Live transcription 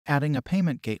Adding a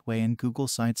payment gateway in Google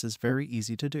Sites is very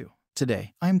easy to do.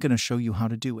 Today, I'm going to show you how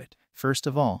to do it. First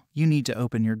of all, you need to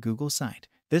open your Google site.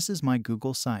 This is my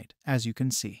Google site, as you can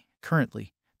see.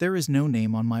 Currently, there is no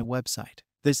name on my website.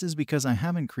 This is because I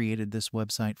haven't created this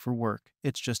website for work.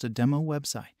 It's just a demo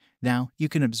website. Now, you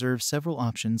can observe several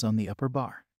options on the upper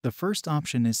bar. The first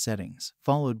option is Settings,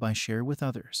 followed by Share with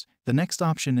Others. The next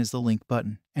option is the Link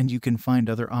button, and you can find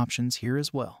other options here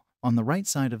as well. On the right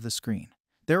side of the screen,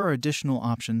 there are additional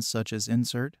options such as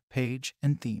Insert, Page,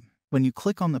 and Theme. When you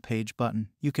click on the Page button,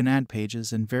 you can add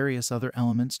pages and various other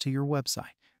elements to your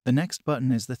website. The next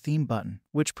button is the Theme button,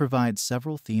 which provides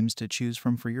several themes to choose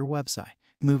from for your website.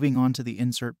 Moving on to the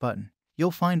Insert button,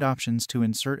 you'll find options to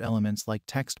insert elements like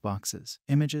text boxes,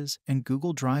 images, and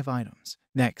Google Drive items.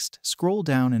 Next, scroll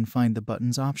down and find the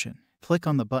Buttons option. Click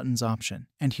on the Buttons option,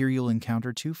 and here you'll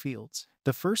encounter two fields.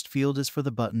 The first field is for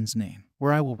the button's name,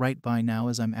 where I will write "Buy Now"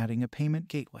 as I'm adding a payment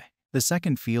gateway. The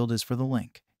second field is for the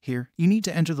link. Here, you need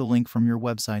to enter the link from your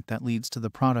website that leads to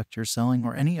the product you're selling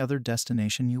or any other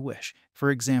destination you wish. For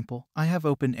example, I have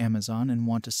opened Amazon and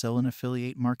want to sell an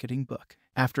affiliate marketing book.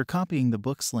 After copying the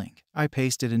book's link, I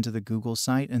paste it into the Google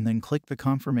site and then click the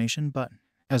confirmation button.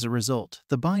 As a result,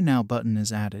 the Buy Now button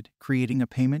is added, creating a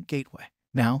payment gateway.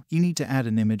 Now, you need to add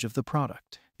an image of the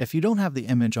product. If you don't have the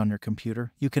image on your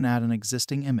computer, you can add an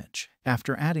existing image.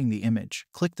 After adding the image,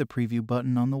 click the Preview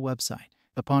button on the website.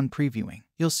 Upon previewing,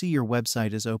 you'll see your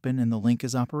website is open and the link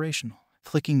is operational.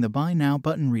 Clicking the Buy Now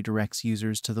button redirects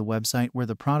users to the website where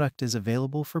the product is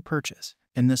available for purchase.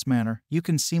 In this manner, you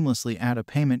can seamlessly add a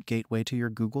payment gateway to your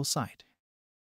Google site.